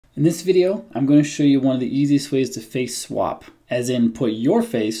In this video, I'm going to show you one of the easiest ways to face swap, as in put your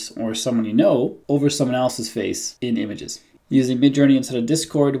face or someone you know over someone else's face in images, using Midjourney instead of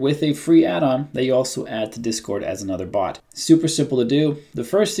Discord with a free add-on that you also add to Discord as another bot. Super simple to do. The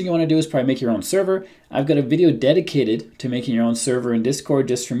first thing you want to do is probably make your own server. I've got a video dedicated to making your own server in Discord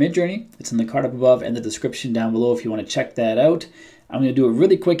just for Midjourney. It's in the card up above and the description down below if you want to check that out. I'm going to do it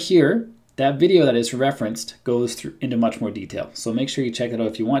really quick here. That video that is referenced goes through into much more detail. So make sure you check it out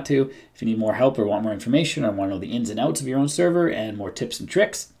if you want to. If you need more help or want more information or want to know the ins and outs of your own server and more tips and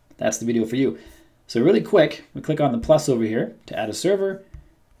tricks, that's the video for you. So really quick, we click on the plus over here to add a server,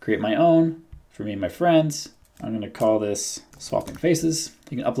 create my own for me and my friends. I'm going to call this Swapping Faces.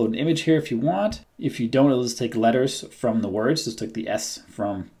 You can upload an image here if you want. If you don't, it'll just take letters from the words. Just take the S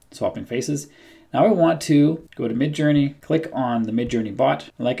from Swapping Faces. Now I want to go to Midjourney, click on the Midjourney bot.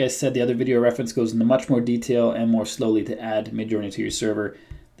 Like I said, the other video reference goes into much more detail and more slowly to add Midjourney to your server.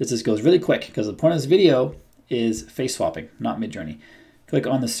 This just goes really quick because the point of this video is face swapping, not Midjourney. Click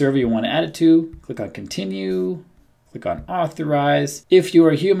on the server you want to add it to, click on continue, click on authorize. If you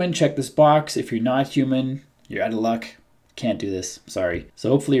are human, check this box. If you're not human, you're out of luck. Can't do this, sorry. So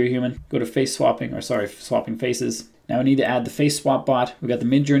hopefully you're human. Go to face swapping, or sorry, swapping faces. Now we need to add the face swap bot. We've got the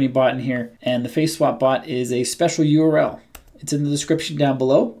Midjourney bot in here, and the face swap bot is a special URL. It's in the description down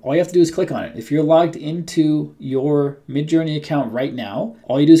below. All you have to do is click on it. If you're logged into your Midjourney account right now,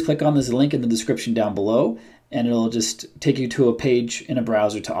 all you do is click on this link in the description down below, and it'll just take you to a page in a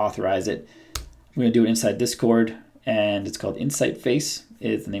browser to authorize it. We're gonna do it inside Discord, and it's called Insight Face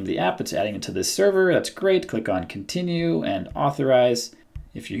is the name of the app. It's adding it to this server. That's great. Click on continue and authorize.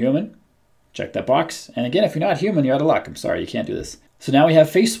 If you're human, check that box. And again, if you're not human, you're out of luck. I'm sorry, you can't do this. So now we have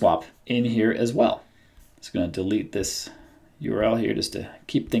face swap in here as well. Just gonna delete this URL here just to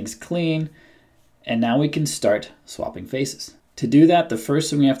keep things clean. And now we can start swapping faces. To do that, the first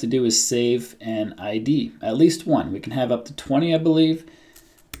thing we have to do is save an ID, at least one. We can have up to 20, I believe.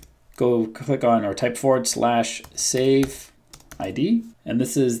 Go click on or type / save ID. And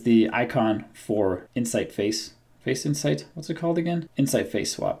this is the icon for Insight Face. Face Insight, what's it called again? Insight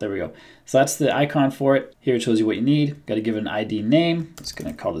Face Swap, there we go. So that's the icon for it. Here it shows you what you need. Got to give it an ID name. I'm just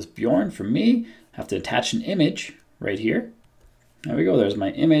gonna call this Bjorn for me. Have to attach an image right here. There we go, there's my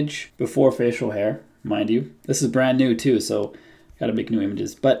image before facial hair, mind you. This is brand new too, so got to make new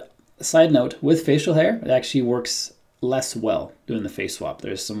images. But side note, with facial hair, it actually works less well doing the face swap.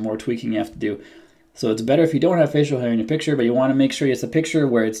 There's some more tweaking you have to do. So it's better if you don't have facial hair in your picture, but you want to make sure it's a picture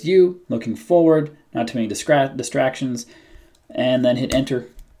where it's you looking forward, not too many distractions, and then hit enter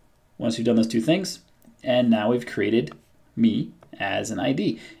once you've done those two things. And now we've created me as an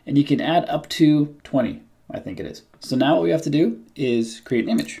ID. And you can add up to 20, I think it is. So now what we have to do is create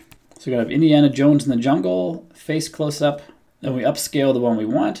an image. So we're gonna have Indiana Jones in the jungle, face close up, then we upscale the one we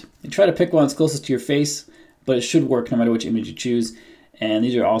want. You try to pick one that's closest to your face, but it should work no matter which image you choose. And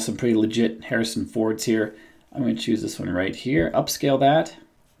these are all some pretty legit Harrison Fords here. I'm going to choose this one right here, upscale that.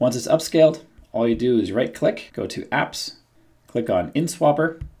 Once it's upscaled, all you do is right click, go to apps, click on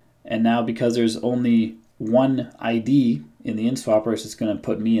Inswapper. And now because there's only one ID in the Inswapper, it's just going to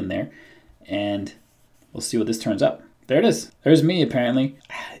put me in there. And we'll see what this turns up. There it is. There's me apparently.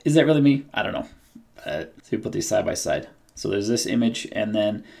 Is that really me? I don't know. So we put these side by side. So there's this image and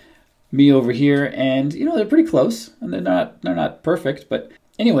then me over here, and you know, they're pretty close and they're not perfect, but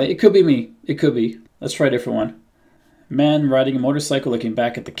anyway, it could be me. It could be. Let's try a different one. Man riding a motorcycle looking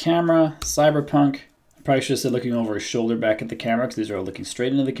back at the camera, cyberpunk. I probably should have said looking over his shoulder back at the camera because these are all looking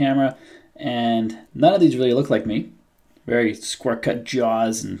straight into the camera, and none of these really look like me. Very square cut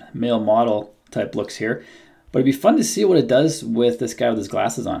jaws and male model type looks here, but it'd be fun to see what it does with this guy with his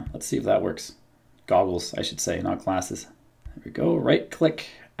glasses on. Let's see if that works. Goggles, I should say, not glasses. There we go, right click,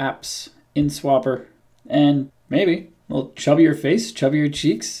 apps, Inswapper, and maybe a little chubbier face, chubbier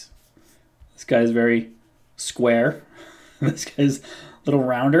cheeks. This guy's very square. This guy's a little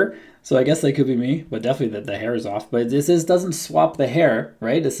rounder. So I guess that could be me, but definitely the hair is off. But this doesn't swap the hair,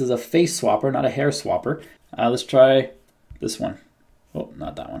 right? This is a face swapper, not a hair swapper. Let's try this one. Oh,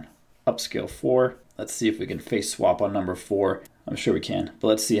 not that one. Upscale 4. Let's see if we can face swap on number 4. I'm sure we can, but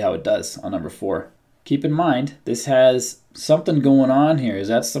let's see how it does on number 4. Keep in mind, this has something going on here. Is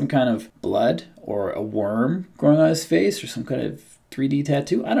that some kind of blood or a worm growing on his face or some kind of 3D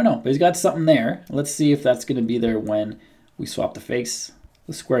tattoo? I don't know, but he's got something there. Let's see if that's gonna be there when we swap the face.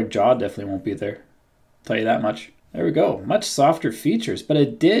 The square jaw definitely won't be there. I'll tell you that much. There we go, much softer features, but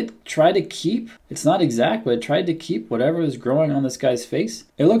it did try to keep, it's not exact, but it tried to keep whatever is growing on this guy's face.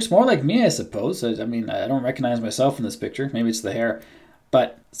 It looks more like me, I suppose. I mean, I don't recognize myself in this picture. Maybe it's the hair,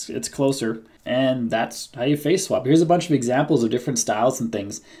 but it's closer. And that's how you face swap. Here's a bunch of examples of different styles and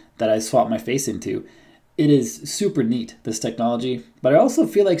things that I swap my face into. It is super neat, this technology, but I also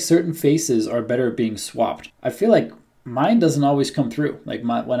feel like certain faces are better at being swapped. I feel like mine doesn't always come through. Like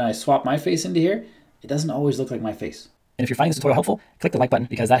when I swap my face into here, it doesn't always look like my face. And if you're finding this tutorial helpful, click the like button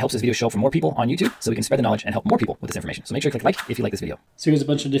because that helps this video show up for more people on YouTube so we can spread the knowledge and help more people with this information. So make sure you click like if you like this video. So here's a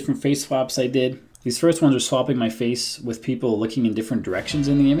bunch of different face swaps I did. These first ones are swapping my face with people looking in different directions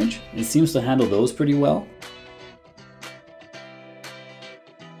in the image. It seems to handle those pretty well.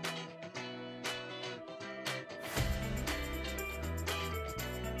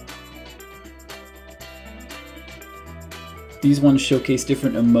 These ones showcase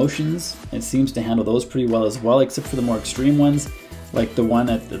different emotions. It seems to handle those pretty well as well, except for the more extreme ones. Like the one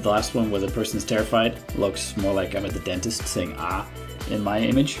at the last one where the person's terrified. Looks more like I'm at the dentist saying ah in my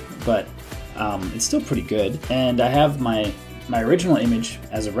image, but it's still pretty good. And I have my original image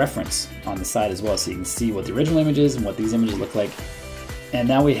as a reference on the side as well, so you can see what the original image is and what these images look like. And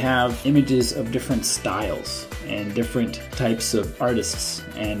now we have images of different styles and different types of artists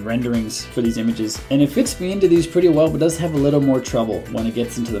and renderings for these images. And it fits me into these pretty well, but does have a little more trouble when it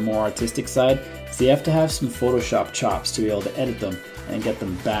gets into the more artistic side. So you have to have some Photoshop chops to be able to edit them and get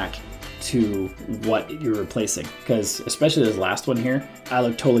them back to what you're replacing. Because especially this last one here, I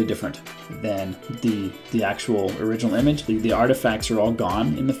look totally different than the actual original image. The artifacts are all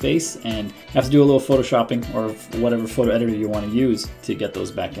gone in the face, and you have to do a little photoshopping or whatever photo editor you want to use to get those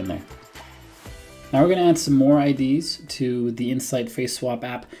back in there. Now we're going to add some more IDs to the Insight Face Swap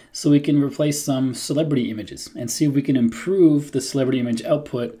app so we can replace some celebrity images and see if we can improve the celebrity image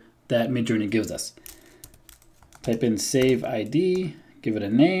output that Midjourney gives us. Type in save ID, give it a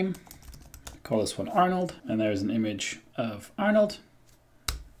name. Call this one Arnold, and there's an image of Arnold.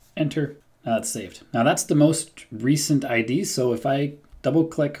 Enter. Now it's saved. Now that's the most recent ID, so if I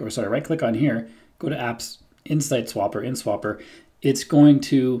right click on here, go to Apps, Insight Swapper, Inswapper, it's going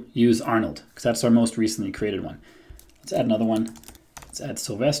to use Arnold, because that's our most recently created one. Let's add another one. Let's add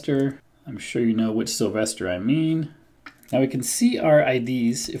Sylvester. I'm sure you know which Sylvester I mean. Now we can see our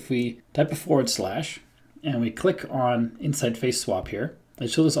IDs if we type a / and we click on Insight Face Swap here. It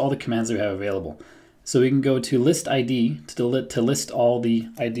shows us all the commands that we have available. So we can go to list ID to list all the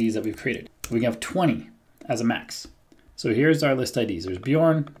IDs that we've created. We can have 20 as a max. So here's our list IDs. There's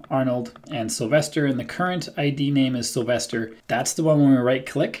Bjorn, Arnold, and Sylvester, and the current ID name is Sylvester. That's the one when we right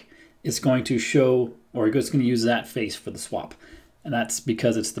click, it's going to show, or it's going to use that face for the swap. And that's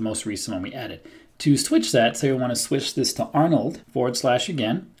because it's the most recent one we added. To switch that, say we want to switch this to Arnold, /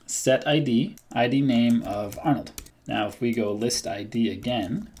 again, set ID, ID name of Arnold. Now if we go list ID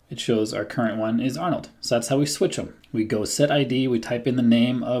again, it shows our current one is Arnold. So that's how we switch them. We go set ID, we type in the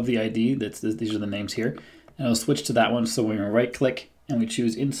name of the ID, these are the names here, and it'll switch to that one. So when we right click and we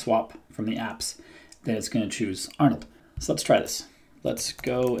choose InSwap from the apps, then it's going to choose Arnold. So let's try this. Let's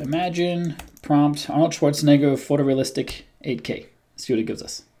go imagine prompt Arnold Schwarzenegger photorealistic 8K. See what it gives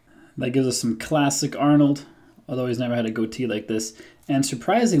us. That gives us some classic Arnold, although he's never had a goatee like this. And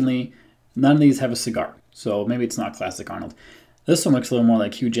surprisingly, none of these have a cigar. So maybe it's not classic Arnold. This one looks a little more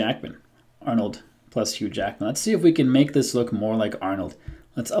like Hugh Jackman. Arnold plus Hugh Jackman. Let's see if we can make this look more like Arnold.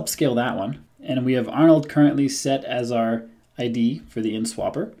 Let's upscale that one. And we have Arnold currently set as our ID for the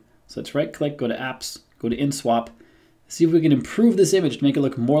InSwapper. So let's right click, go to apps, go to InSwap. See if we can improve this image to make it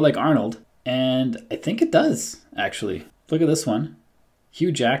look more like Arnold. And I think it does, actually. Look at this one.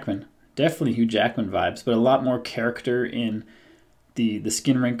 Hugh Jackman. Definitely Hugh Jackman vibes, but a lot more character in the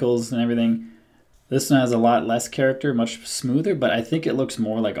skin wrinkles and everything. This one has a lot less character, much smoother, but I think it looks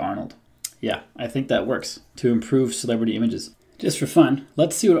more like Arnold. Yeah, I think that works to improve celebrity images. Just for fun,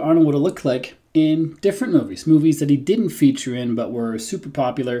 let's see what Arnold would have looked like in different movies. Movies that he didn't feature in but were super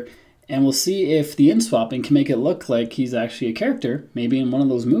popular. And we'll see if the InSwapping can make it look like he's actually a character, maybe in one of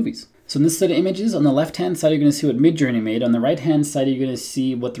those movies. So in this set of images, on the left-hand side, you're going to see what Midjourney made. On the right-hand side, you're going to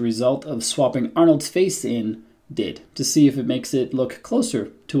see what the result of swapping Arnold's face in did, to see if it makes it look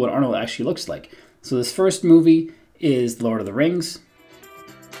closer to what Arnold actually looks like. So this first movie is Lord of the Rings.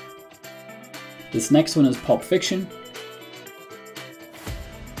 This next one is Pulp Fiction.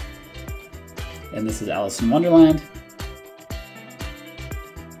 And this is Alice in Wonderland.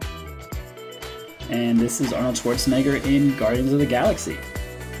 And this is Arnold Schwarzenegger in Guardians of the Galaxy.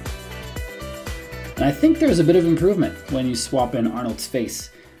 And I think there's a bit of improvement when you swap in Arnold's face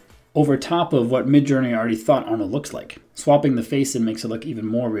over top of what Midjourney already thought Arnold looks like. Swapping the face in makes it look even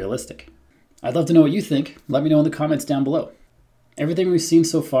more realistic. I'd love to know what you think. Let me know in the comments down below. Everything we've seen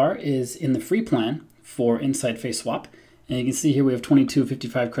so far is in the free plan for Insight Face Swap. And you can see here we have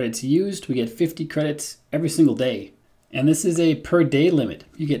 22.55 credits used. We get 50 credits every single day. And this is a per day limit.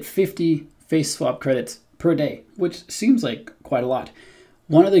 You get 50 face swap credits per day, which seems like quite a lot.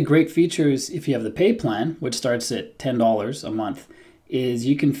 One of the great features, if you have the pay plan, which starts at $10 a month, is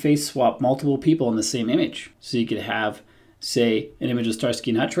you can face swap multiple people in the same image. So you could have, say, an image of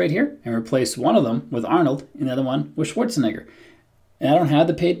Starsky and Hutch right here and replace one of them with Arnold and the other one with Schwarzenegger. And I don't have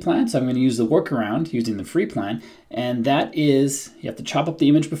the paid plan, so I'm going to use the workaround using the free plan. And that is, you have to chop up the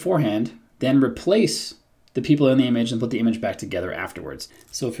image beforehand, then replace the people in the image and put the image back together afterwards.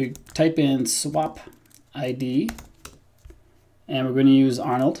 So if we type in swap ID, and we're going to use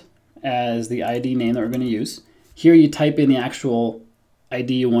Arnold as the ID name that we're going to use. Here you type in the actual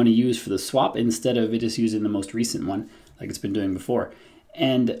ID you want to use for the swap instead of it just using the most recent one like it's been doing before.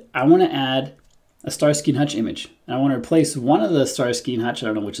 And I want to add a Starsky and Hutch image. And I want to replace one of the Starsky and Hutch, I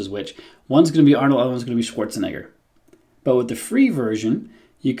don't know which is which. One's going to be Arnold, the other one's going to be Schwarzenegger. But with the free version,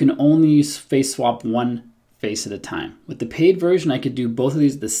 you can only face swap one face at a time. With the paid version, I could do both of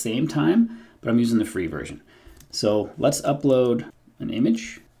these at the same time, but I'm using the free version. So let's upload an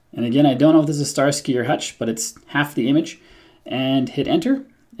image. And again, I don't know if this is Starsky or Hutch, but it's half the image. And hit enter.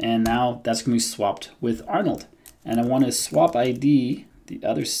 And now that's going to be swapped with Arnold. And I want to swap ID the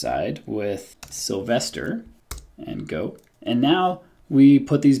other side with Sylvester and go. And now we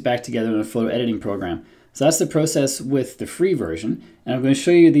put these back together in a photo editing program. So that's the process with the free version. And I'm going to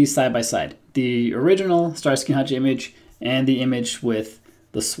show you these side by side. The original Starsky and Hutch image and the image with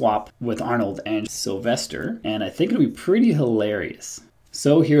the swap with Arnold and Sylvester. And I think it'll be pretty hilarious.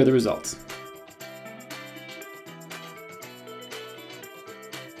 So here are the results.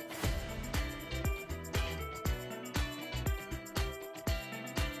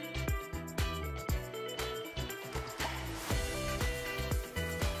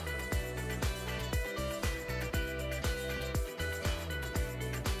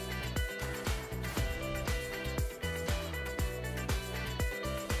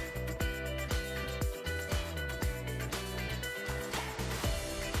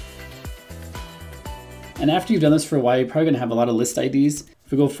 And after you've done this for a while, you're probably going to have a lot of list IDs.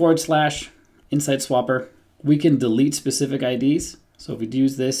 If we go / Inside Swapper, we can delete specific IDs. So if we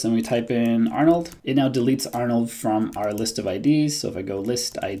use this and we type in Arnold, it now deletes Arnold from our list of IDs. So if I go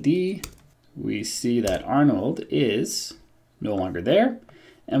list ID, we see that Arnold is no longer there.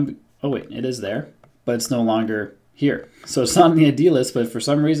 And oh wait, it is there, but it's no longer here. So it's not in the ID list, but for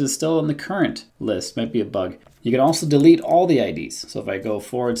some reason it's still in the current list. Might be a bug. You can also delete all the IDs. So if I go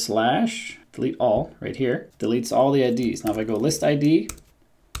 / delete all right here, deletes all the IDs. Now if I go list ID,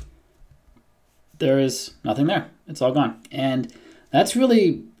 there is nothing there. It's all gone. And that's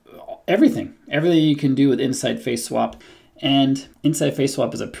really everything you can do with Inside Face Swap. And Inside Face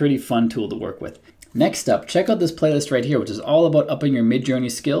Swap is a pretty fun tool to work with. Next up, check out this playlist right here, which is all about upping your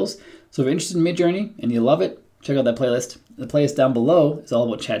Midjourney skills. So if you're interested in Midjourney and you love it, check out that playlist. The playlist down below is all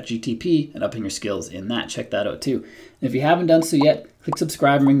about ChatGTP and upping your skills in that. Check that out too. And if you haven't done so yet, click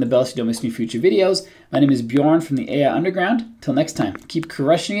subscribe and ring the bell so you don't miss any future videos. My name is Bjorn from the AI Underground. Till next time, keep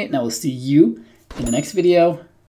crushing it, and I will see you in the next video.